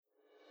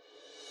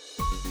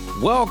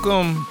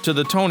Welcome to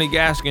the Tony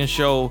Gaskin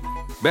Show,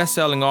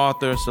 best-selling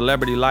author,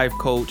 celebrity life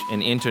coach,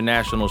 and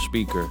international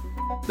speaker.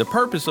 The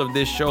purpose of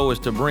this show is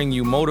to bring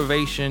you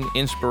motivation,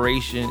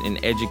 inspiration,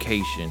 and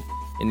education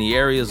in the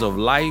areas of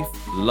life,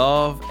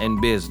 love,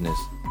 and business.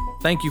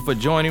 Thank you for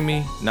joining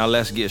me. Now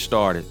let's get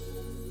started.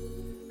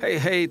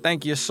 Hey,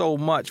 thank you so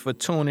much for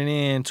tuning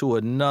in to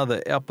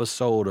another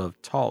episode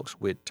of Talks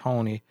with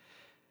Tony.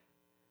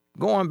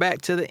 Going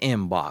back to the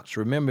inbox,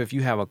 remember, if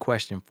you have a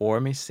question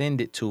for me,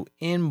 send it to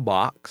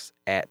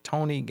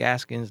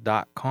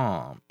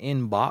inbox@tonygaskins.com.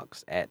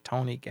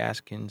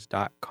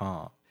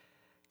 Inbox@tonygaskins.com.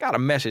 Got a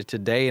message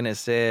today and it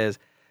says,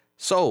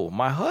 so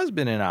my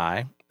husband and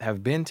I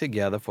have been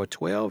together for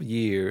 12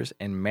 years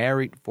and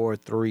married for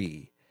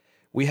 3.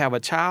 We have a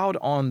child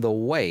on the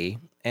way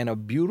and a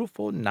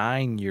beautiful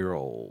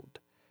 9-year-old.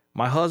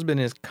 My husband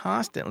is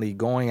constantly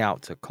going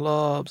out to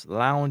clubs,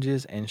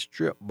 lounges, and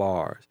strip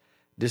bars,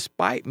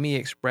 despite me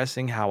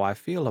expressing how I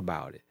feel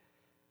about it.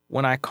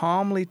 When I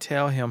calmly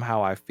tell him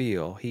how I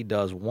feel, he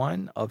does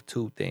one of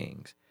two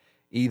things.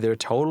 Either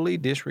totally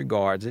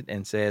disregards it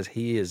and says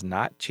he is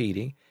not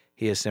cheating,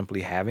 he is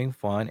simply having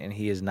fun, and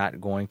he is not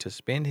going to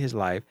spend his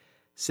life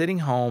sitting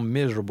home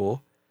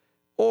miserable.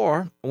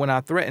 Or when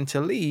I threaten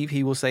to leave,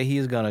 he will say he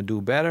is going to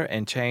do better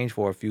and change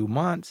for a few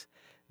months,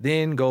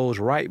 then goes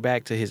right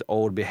back to his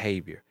old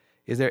behavior.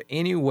 Is there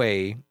any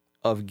way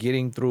of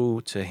getting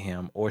through to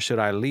him, or should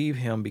I leave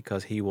him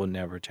because he will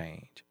never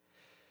change?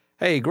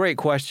 Hey, great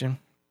question.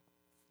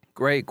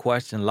 Great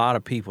question. A lot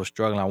of people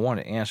struggling. I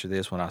wanted to answer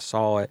this when I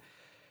saw it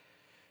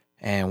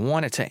and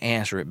wanted to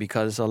answer it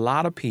because it's a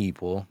lot of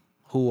people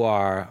who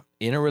are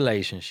in a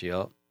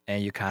relationship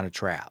and you're kind of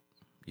trapped.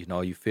 You know,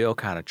 you feel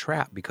kind of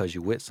trapped because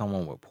you're with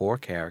someone with poor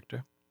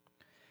character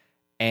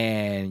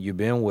and you've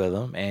been with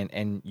them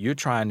and you're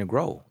trying to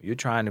grow. You're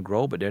trying to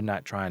grow, but they're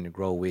not trying to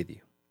grow with you.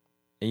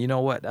 And you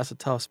know what? That's a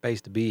tough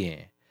space to be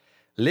in.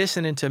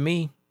 Listening to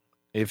me,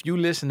 if you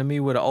listen to me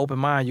with an open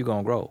mind, you're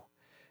going to grow.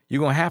 You're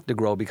going to have to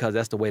grow because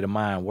that's the way the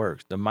mind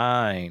works. The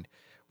mind,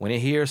 when it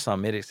hears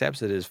something, it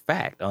accepts it as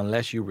fact.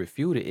 Unless you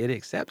refute it, it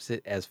accepts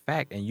it as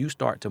fact, and you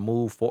start to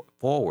move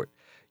forward.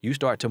 You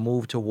start to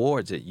move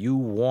towards it. You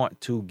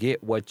want to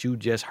get what you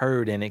just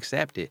heard and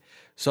accept it.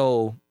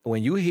 So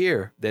when you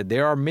hear that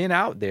there are men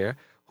out there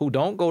who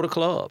don't go to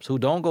clubs, who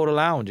don't go to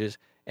lounges,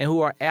 and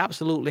who are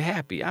absolutely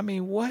happy. I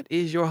mean, what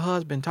is your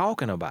husband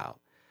talking about?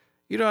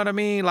 You know what I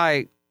mean?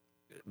 Like,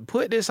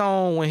 put this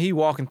on when he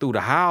walking through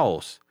the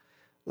house.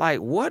 Like,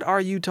 what are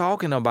you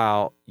talking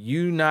about?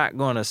 You not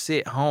going to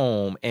sit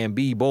home and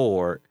be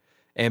bored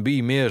and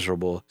be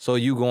miserable, so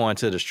you going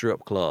to the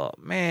strip club.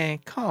 Man,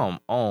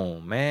 come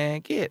on, man.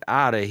 Get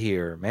out of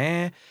here,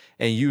 man.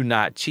 And you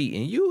not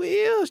cheating. You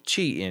is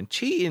cheating.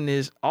 Cheating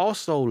is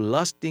also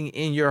lusting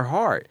in your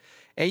heart.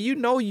 And you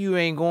know you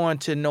ain't going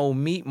to no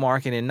meat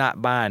market and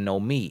not buying no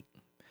meat.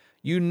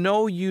 You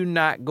know you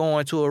not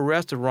going to a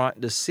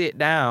restaurant to sit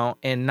down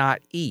and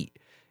not eat.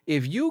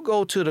 If you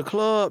go to the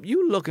club,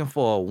 you looking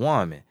for a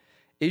woman.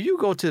 If you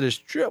go to the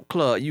strip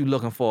club, you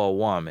looking for a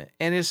woman.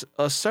 And it's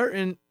a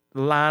certain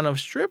line of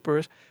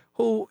strippers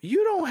who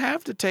you don't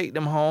have to take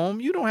them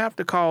home. You don't have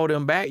to call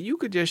them back. You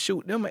could just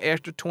shoot them an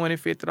extra $20,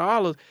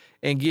 $50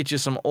 and get you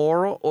some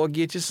oral or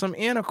get you some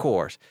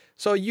intercourse.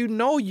 So you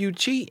know you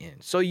cheating.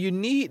 So you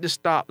need to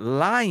stop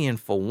lying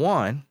for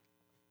one.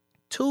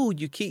 2,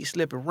 you keep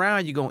slipping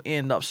around, you're going to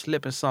end up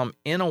slipping something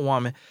in a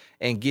woman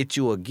and get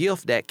you a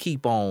gift that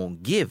keep on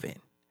giving.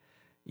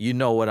 You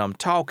know what I'm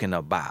talking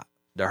about.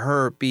 The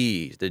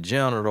herpes, the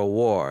genital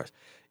wars.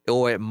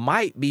 Or it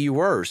might be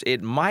worse.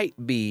 It might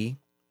be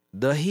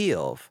the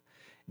HIV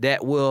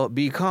that will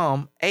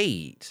become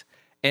AIDS.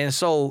 And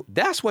so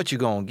that's what you're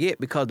going to get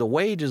because the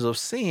wages of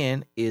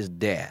sin is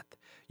death.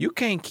 You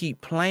can't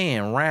keep playing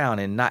around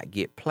and not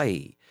get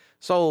played.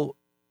 So,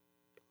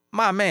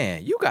 my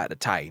man, you got to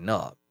tighten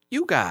up.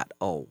 You got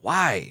a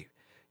wife.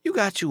 You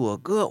got you a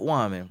good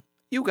woman.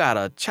 You got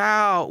a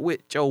child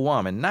with your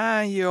woman,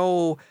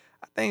 9-year-old,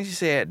 I think she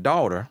said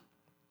daughter.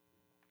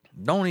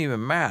 Don't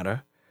even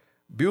matter.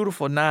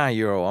 Beautiful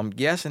 9-year-old. I'm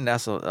guessing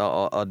that's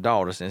a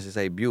daughter since it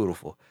say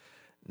beautiful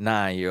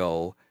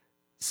 9-year-old.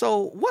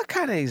 So what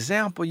kind of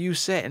example you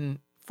setting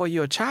for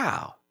your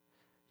child?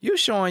 You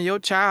showing your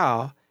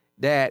child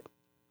that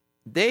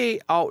they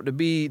ought to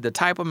be the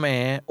type of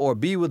man or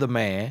be with a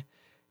man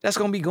that's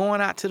going to be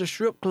going out to the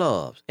strip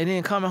clubs and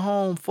then coming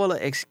home full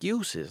of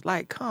excuses.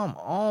 Like, come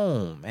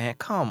on, man.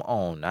 Come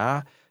on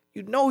now.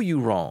 You know you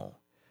wrong.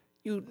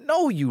 You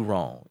know you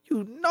wrong.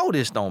 You know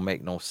this don't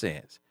make no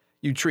sense.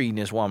 You treating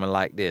this woman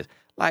like this.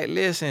 Like,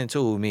 listen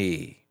to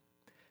me.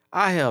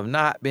 I have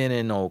not been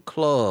in no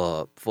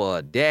club for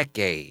a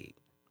decade,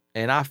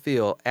 and I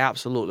feel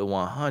absolutely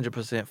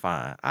 100%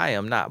 fine. I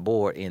am not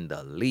bored in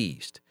the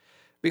least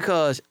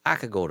because I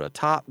could go to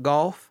Top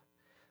Golf.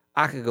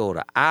 I could go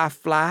to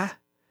iFly.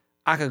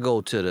 I could go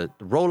to the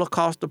roller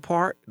coaster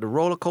park. The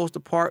roller coaster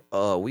park,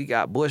 we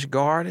got Busch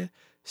Garden,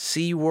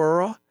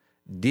 SeaWorld,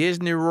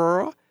 Disney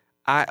World.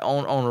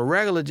 On a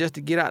regular, just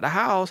to get out the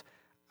house,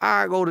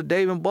 I go to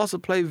Dave & Buster,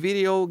 play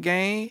video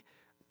game.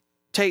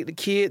 take the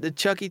kid to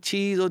Chuck E.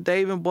 Cheese or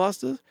Dave and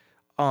Buster's.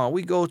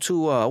 We go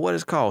to what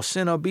is called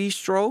Center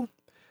Bistro.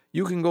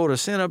 You can go to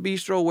Center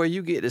Bistro where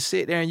you get to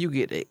sit there and you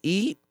get to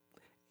eat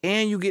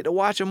and you get to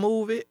watch a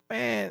movie.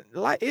 Man,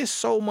 like it's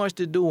so much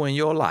to do in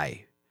your life.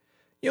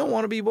 You don't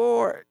want to be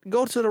bored.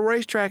 Go to the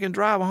racetrack and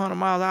drive 100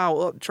 miles an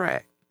hour up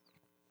track.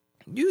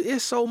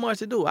 It's so much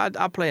to do. I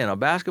play in a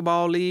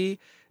basketball league.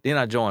 Then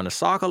I joined the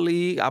soccer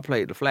league. I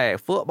played the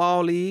flag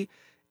football league.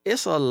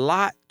 It's a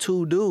lot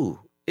to do.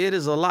 It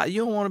is a lot.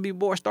 You don't want to be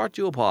bored. Start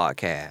you a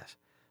podcast.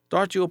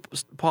 Start your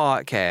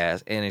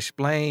podcast and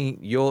explain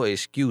your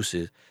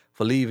excuses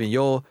for leaving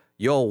your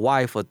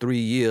wife for 3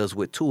 years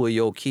with 2 of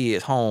your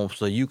kids home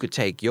so you could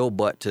take your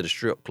butt to the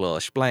strip club.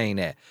 Explain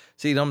that.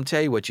 See, I'm gonna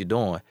tell you what you're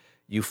doing.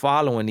 You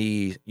following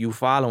these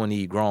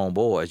grown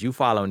boys. You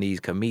following these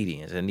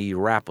comedians and these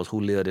rappers who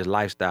live this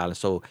lifestyle. And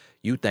so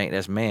you think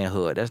that's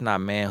manhood. That's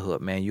not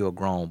manhood, man. You're a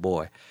grown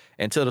boy.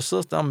 And to the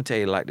sister, I'm gonna tell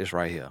you like this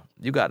right here.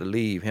 You got to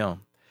leave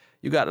him.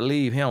 You got to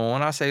leave him.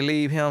 When I say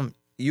leave him,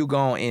 you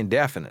gone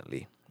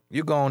indefinitely.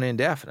 You gone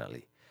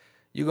indefinitely.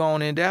 You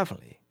gone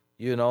indefinitely.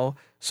 You know.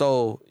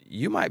 So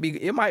it might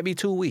be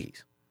 2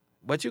 weeks,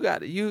 but you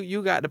got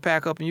to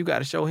pack up and you got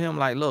to show him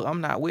like, look, I'm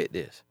not with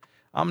this.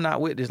 I'm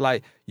not with this.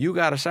 Like, you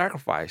got to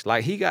sacrifice.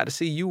 Like, he got to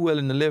see you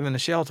willing to live in a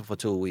shelter for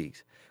 2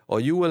 weeks, or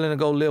you willing to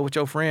go live with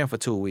your friend for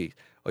 2 weeks,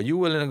 or you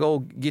willing to go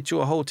get you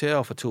a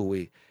hotel for 2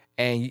 weeks,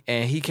 and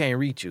he can't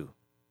reach you,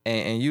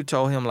 and you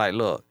told him like,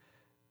 look,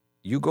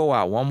 you go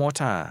out one more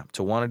time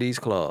to one of these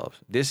clubs.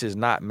 This is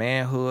not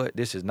manhood.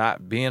 This is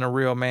not being a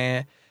real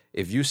man.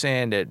 If you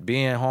saying that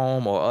being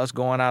home or us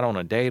going out on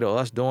a date or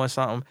us doing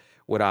something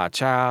with our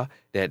child,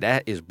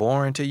 that is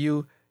boring to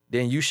you,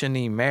 then you shouldn't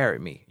even marry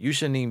me. You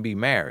shouldn't even be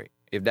married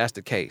if that's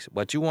the case.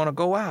 But you want to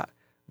go out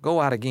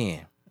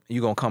again.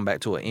 You're going to come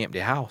back to an empty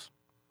house.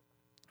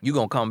 You're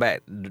going to come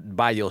back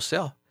by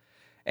yourself.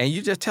 And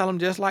you just tell them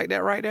just like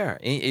that right there.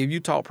 If you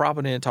talk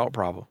proper, then talk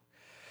proper.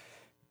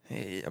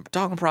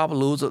 Talking proper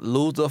lose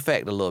the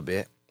effect a little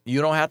bit.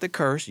 You don't have to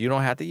curse. You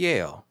don't have to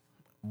yell.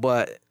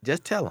 But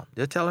just tell them.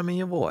 Just tell them in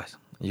your voice.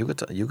 You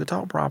could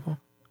talk proper.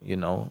 You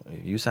know,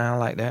 if you sound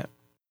like that.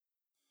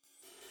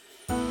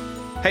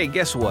 Hey,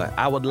 guess what?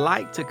 I would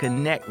like to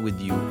connect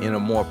with you in a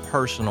more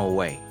personal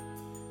way.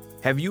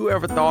 Have you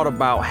ever thought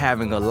about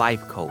having a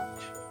life coach?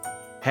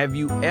 Have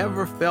you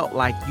ever felt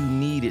like you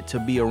needed to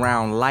be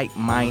around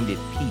like-minded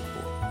people?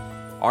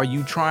 Are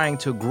you trying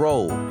to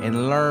grow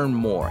and learn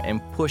more and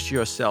push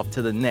yourself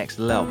to the next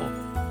level?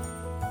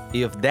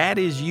 If that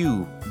is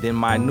you, then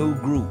my new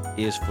group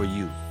is for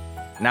you.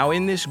 Now,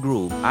 in this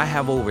group, I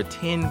have over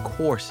 10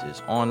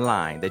 courses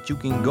online that you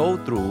can go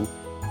through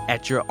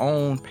at your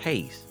own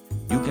pace.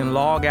 You can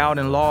log out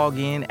and log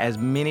in as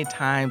many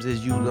times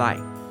as you like.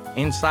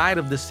 Inside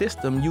of the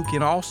system, you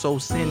can also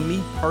send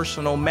me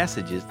personal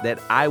messages that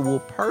I will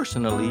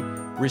personally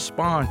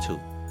respond to.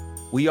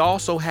 We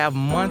also have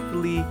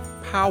monthly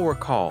power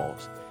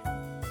calls.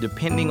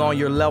 Depending on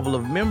your level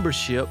of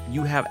membership,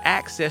 you have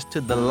access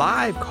to the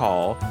live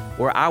call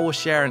where I will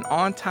share an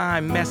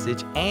on-time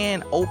message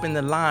and open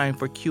the line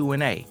for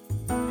Q&A.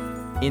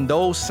 In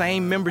those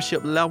same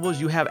membership levels,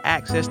 you have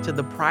access to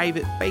the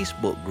private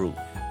Facebook group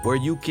where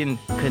you can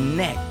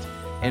connect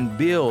and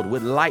build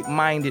with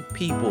like-minded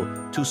people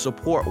to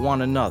support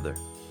one another.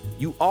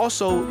 You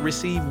also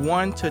receive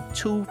 1 to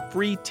 2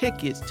 free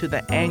tickets to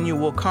the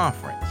annual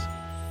conference.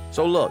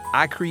 So look,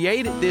 I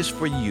created this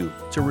for you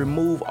to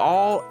remove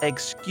all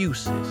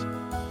excuses.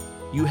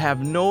 You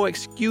have no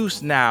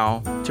excuse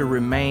now to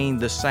remain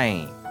the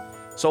same.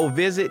 So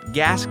visit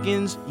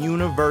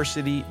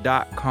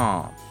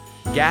GaskinsUniversity.com,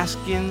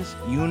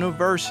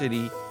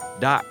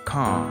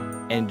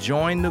 GaskinsUniversity.com, and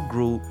join the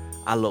group.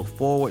 I look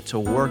forward to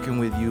working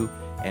with you,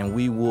 and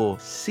we will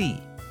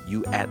see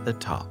you at the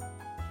top.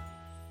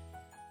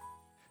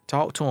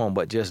 Talk to him,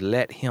 but just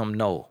let him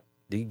know.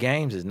 These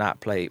games is not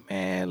played.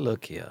 Man,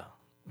 look here.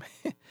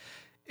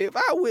 If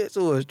I went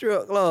to a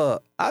strip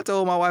club, I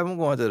told my wife I'm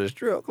going to the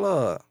strip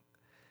club.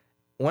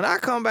 When I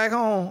come back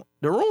home,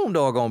 the room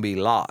door gonna be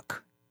locked.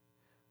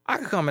 I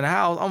can come in the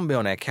house, I'm gonna be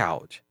on that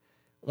couch.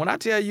 When I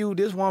tell you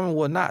this woman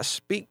would not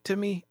speak to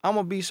me, I'm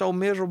gonna be so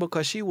miserable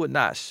because she would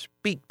not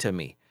speak to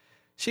me.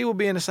 She would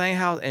be in the same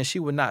house and she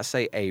would not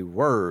say a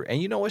word.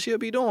 And you know what she'll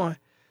be doing?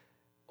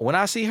 When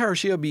I see her,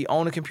 she'll be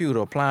on the computer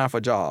applying for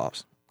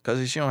jobs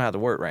because she don't have to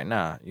work right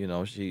now. You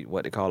know, she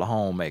what they call a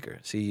homemaker,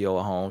 CEO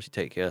of home. She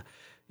take care,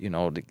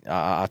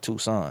 our 2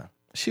 sons.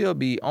 She'll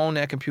be on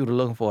that computer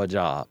looking for a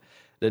job.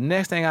 The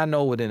next thing I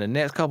know, within the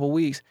next couple of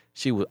weeks,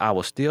 I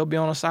will still be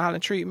on a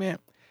silent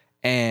treatment,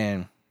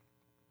 and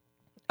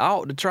I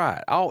ought to try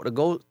it. I ought to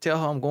go tell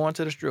her I'm going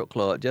to the strip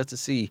club just to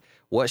see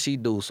what she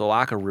do, so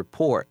I can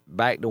report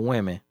back to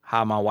women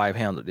how my wife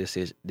handled this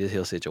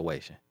here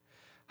situation,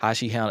 how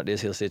she handled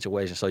this here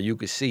situation, so you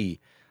could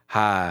see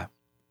how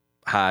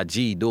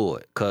G do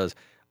it. Cause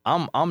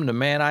I'm the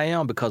man I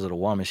am because of the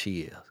woman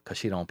she is. Cause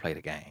she don't play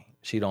the game.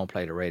 She don't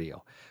play the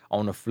radio.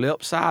 On the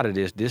flip side of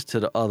this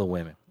to the other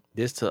women.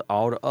 This to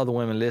all the other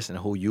women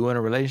listening who you in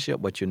a relationship,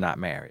 but you're not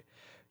married.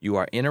 You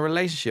are in a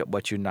relationship,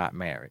 but you're not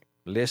married.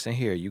 listen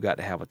here, you got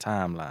to have a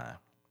timeline.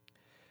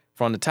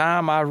 From the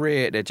time I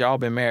read that y'all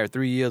been married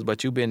 3 years,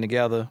 but you've been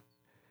together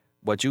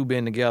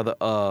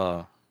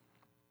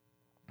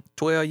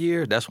 12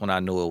 years, that's when I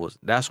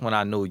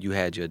knew you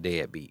had your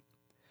deadbeat.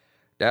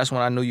 That's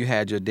when I knew you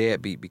had your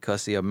deadbeat,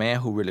 because see, a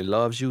man who really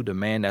loves you, the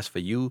man that's for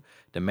you,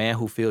 the man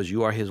who feels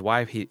you are his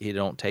wife, he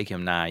don't take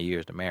him 9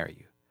 years to marry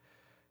you.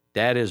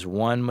 That is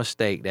one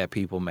mistake that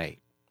people make,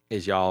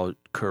 is y'all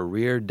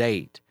career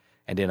date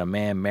and then a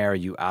man marry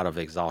you out of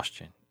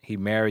exhaustion. He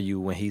marry you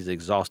when he's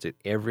exhausted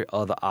every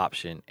other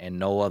option and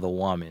no other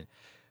woman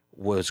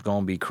was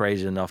going to be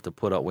crazy enough to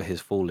put up with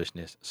his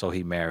foolishness, so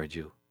he married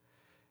you.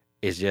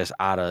 It's just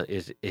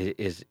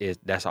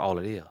that's all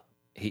it is.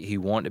 He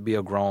wanted to be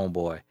a grown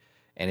boy,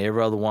 and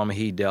every other woman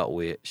he dealt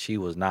with, she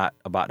was not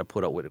about to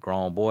put up with a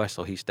grown boy,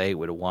 so he stayed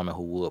with a woman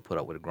who would put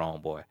up with a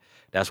grown boy.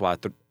 That's why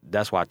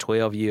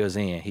 12 years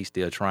in, he's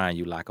still trying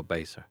you like a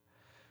baser.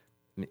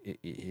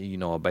 You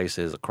know, a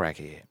baser is a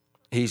crackhead.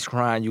 He's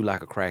trying you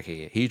like a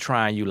crackhead. He's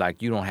trying you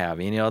like you don't have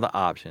any other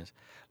options,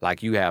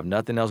 like you have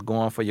nothing else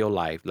going for your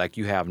life, like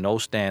you have no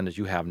standards,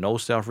 you have no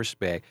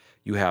self-respect,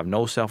 you have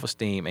no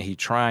self-esteem, and he's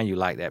trying you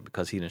like that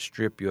because he done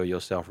strip you of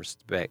your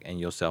self-respect and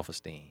your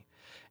self-esteem.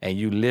 And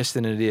you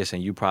listen to this,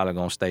 and you probably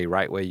going to stay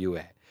right where you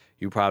at.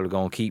 You probably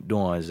going to keep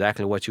doing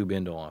exactly what you've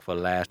been doing for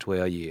the last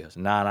 12 years.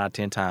 9 out of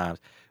 10 times,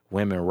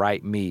 women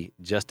write me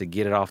just to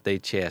get it off their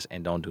chest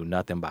and don't do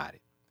nothing about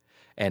it.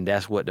 And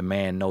that's what the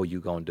man know you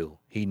going to do.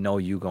 He know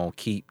you going to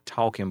keep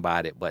talking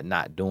about it but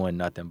not doing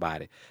nothing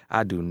about it.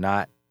 I do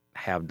not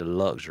have the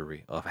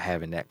luxury of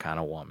having that kind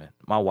of woman.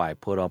 My wife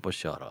put up or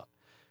shut up.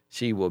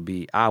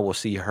 I will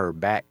see her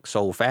back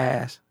so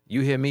fast.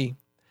 You hear me?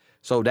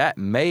 So that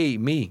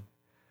made me,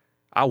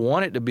 I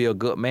wanted to be a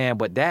good man,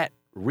 but that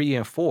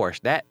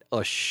reinforced, that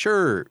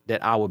assured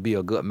that I would be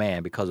a good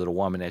man because of the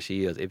woman that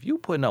she is. If you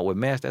putting up with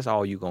mess, that's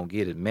all you're going to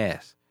get is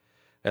mess.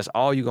 That's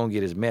all you're going to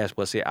get is mess.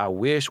 But see, I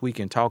wish we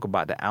can talk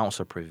about the ounce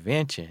of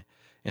prevention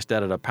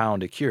instead of the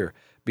pound of cure,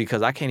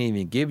 because I can't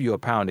even give you a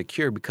pound of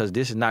cure because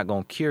this is not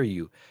going to cure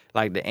you.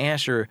 Like the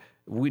answer,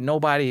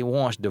 nobody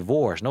wants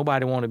divorce.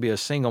 Nobody want to be a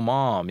single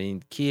mom. I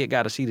mean, kid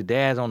got to see the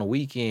dads on the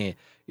weekend.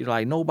 You're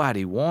like,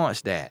 nobody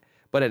wants that.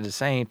 But at the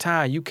same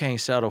time, you can't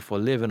settle for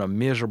living a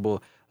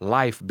miserable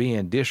life,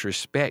 being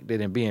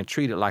disrespected and being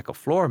treated like a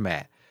floor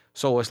mat.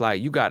 So it's like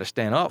you got to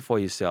stand up for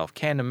yourself.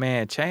 Can the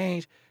man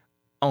change?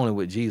 Only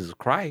with Jesus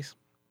Christ.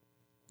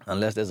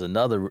 Unless there's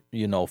another,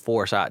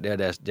 force out there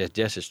that's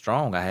just as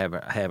strong. I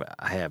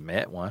haven't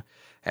met one.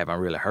 Haven't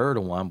really heard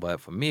of one.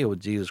 But for me, with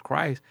Jesus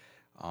Christ,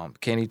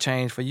 can he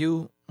change for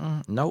you?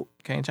 Nope,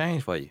 can't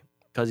change for you.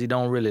 Because he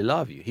don't really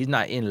love you. He's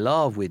not in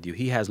love with you.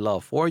 He has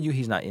love for you.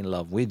 He's not in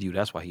love with you.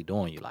 That's why he's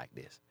doing you like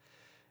this.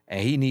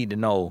 And he need to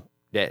know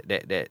that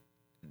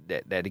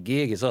the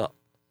gig is up.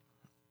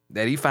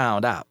 That he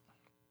found out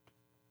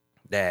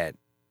that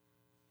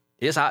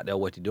it's out there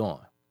what you're doing.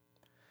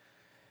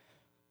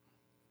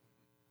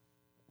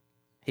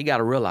 He got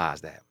to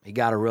realize that. He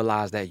got to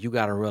realize that. You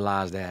got to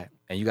realize that.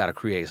 And you got to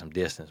create some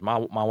distance. My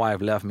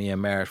wife left me in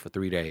marriage for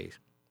 3 days.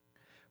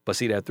 But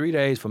see, that 3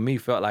 days for me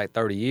felt like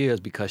 30 years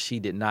because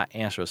she did not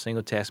answer a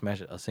single text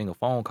message, a single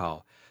phone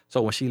call.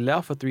 So when she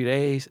left for 3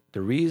 days,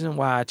 the reason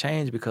why I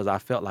changed because I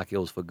felt like it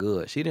was for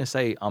good. She didn't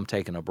say, I'm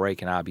taking a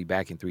break and I'll be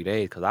back in 3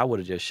 days, because I would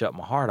have just shut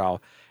my heart off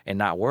and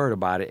not worried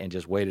about it and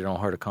just waited on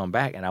her to come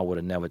back, and I would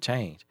have never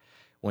changed.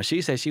 When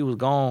she said she was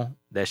gone,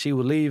 that she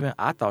was leaving,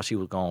 I thought she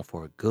was gone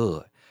for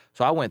good.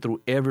 So I went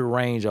through every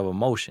range of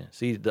emotion.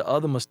 See, the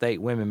other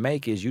mistake women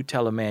make is you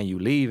tell a man you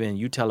leaving,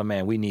 you tell a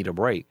man we need a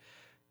break.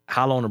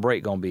 How long the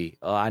break gonna be?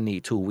 I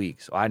need 2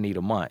 weeks, or I need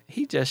a month.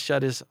 He just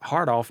shut his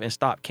heart off and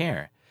stopped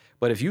caring.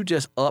 But if you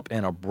just up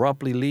and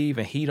abruptly leave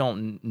and he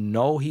don't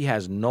know, he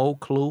has no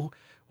clue,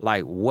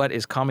 like what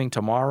is coming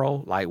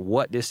tomorrow, like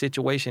what this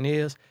situation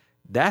is,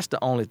 that's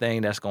the only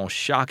thing that's gonna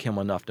shock him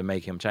enough to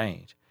make him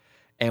change.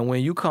 And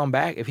when you come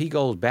back, if he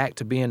goes back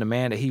to being the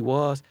man that he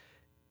was,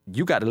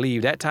 you got to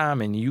leave that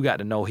time, and you got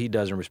to know he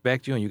doesn't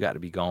respect you, and you got to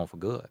be gone for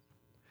good.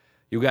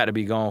 You got to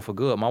be gone for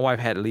good. My wife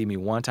had to leave me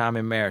one time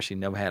in marriage. She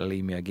never had to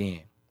leave me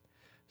again.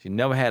 She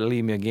never had to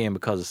leave me again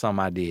because of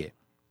something I did.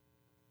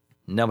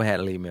 Never had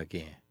to leave me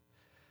again.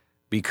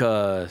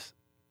 Because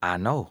I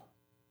know,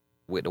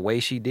 with the way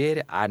she did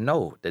it, I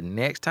know the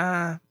next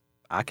time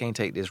I can't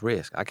take this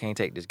risk. I can't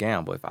take this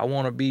gamble. If I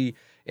want to be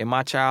in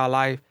my child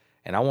life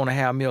and I want to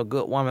have me a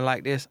good woman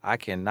like this, I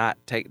cannot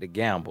take the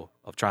gamble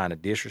of trying to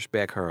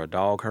disrespect her or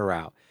dog her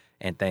out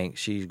and think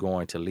she's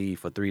going to leave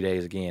for 3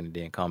 days again and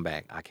then come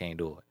back. I can't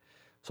do it.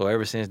 So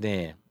ever since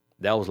then,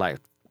 that was like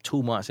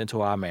 2 months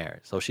into our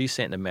marriage. So she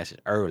sent the message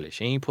early.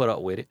 She ain't put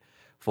up with it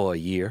for a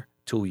year,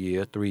 2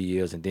 years, 3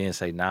 years, and then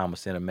say, nah, I'm going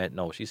to send a message.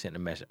 No, she sent the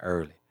message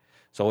early.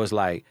 So it's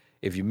like,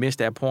 if you miss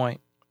that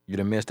point, you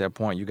done missed that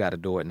point. You got to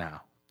do it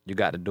now. You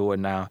got to do it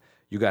now.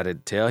 You got to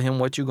tell him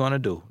what you're going to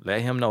do.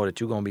 Let him know that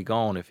you're going to be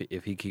gone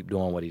if he keep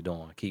doing what he's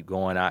doing. Keep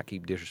going out,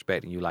 keep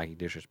disrespecting you like he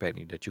disrespecting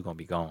you, that you're going to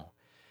be gone.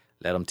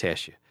 Let him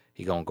test you.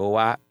 He going to go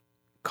out,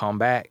 come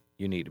back,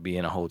 you need to be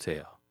in a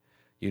hotel.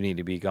 You need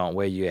to be gone.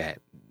 Where you at?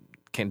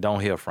 Don't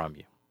hear from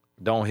you.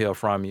 don't hear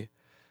from you,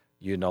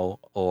 you know,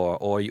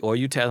 or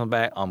you tell them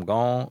back, I'm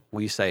gone,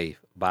 we safe,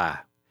 bye.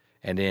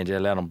 And then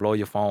just let them blow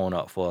your phone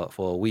up for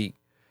a week,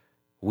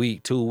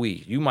 2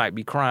 weeks. You might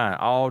be crying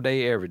all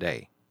day, every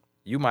day.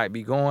 You might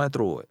be going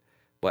through it.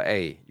 But,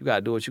 hey, you got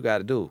to do what you got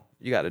to do.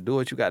 You got to do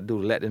what you got to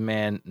do to let the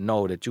man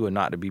know that you are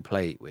not to be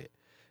played with.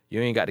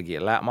 You ain't got to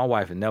get loud. My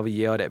wife had never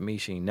yelled at me.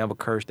 She never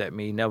cursed at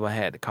me, never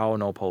had to call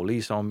no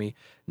police on me,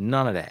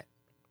 none of that.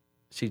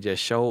 She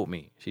just showed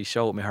me. She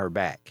showed me her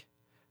back.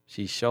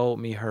 She showed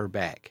me her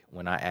back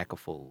when I act a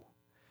fool.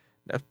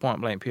 That's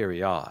point blank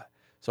period.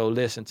 So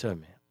listen to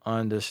me.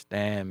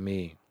 Understand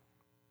me.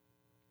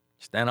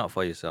 Stand up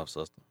for yourself,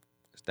 sister.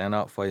 Stand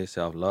up for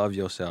yourself. Love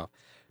yourself.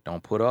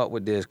 Don't put up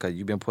with this because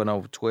you've been putting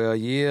up for 12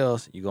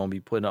 years. You're going to be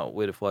putting up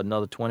with it for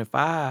another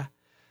 25.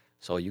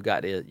 So you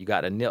got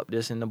to nip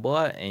this in the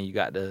bud, and you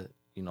got to,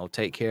 you know,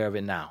 take care of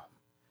it now.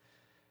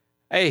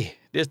 Hey,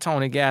 this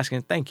Tony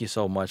Gaskin, thank you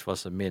so much for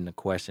submitting the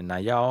question. Now,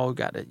 y'all you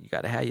got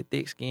to have your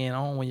thick skin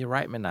on when you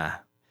write me now.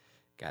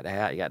 You got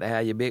to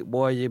have your big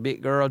boy, your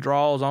big girl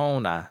draws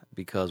on now,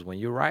 because when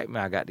you write me,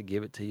 I got to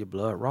give it to you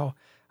blood raw.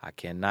 I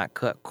cannot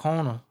cut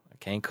corners. I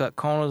can't cut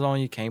corners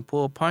on you. Can't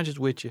pull punches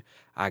with you.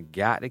 I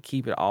got to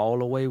keep it all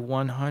the way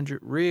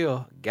 100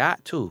 real.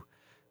 Got to,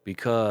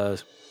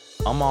 because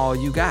I'm all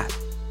you got.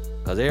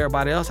 Because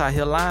everybody else out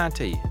here lying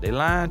to you. They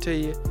lying to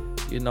you.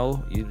 You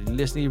know, you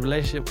listen to these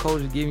relationship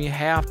coaches giving you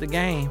half the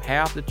game,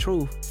 half the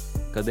truth,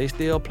 because they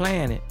still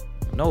playing it.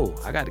 No,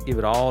 I got to give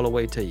it all the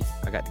way to you.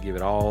 I got to give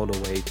it all the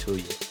way to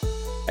you.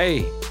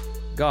 Hey,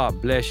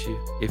 God bless you.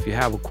 If you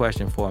have a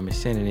question for me,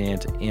 send it in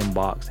to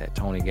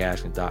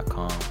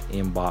inbox@TonyGaskins.com.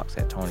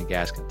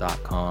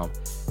 Inbox@TonyGaskins.com.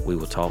 We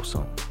will talk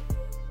soon.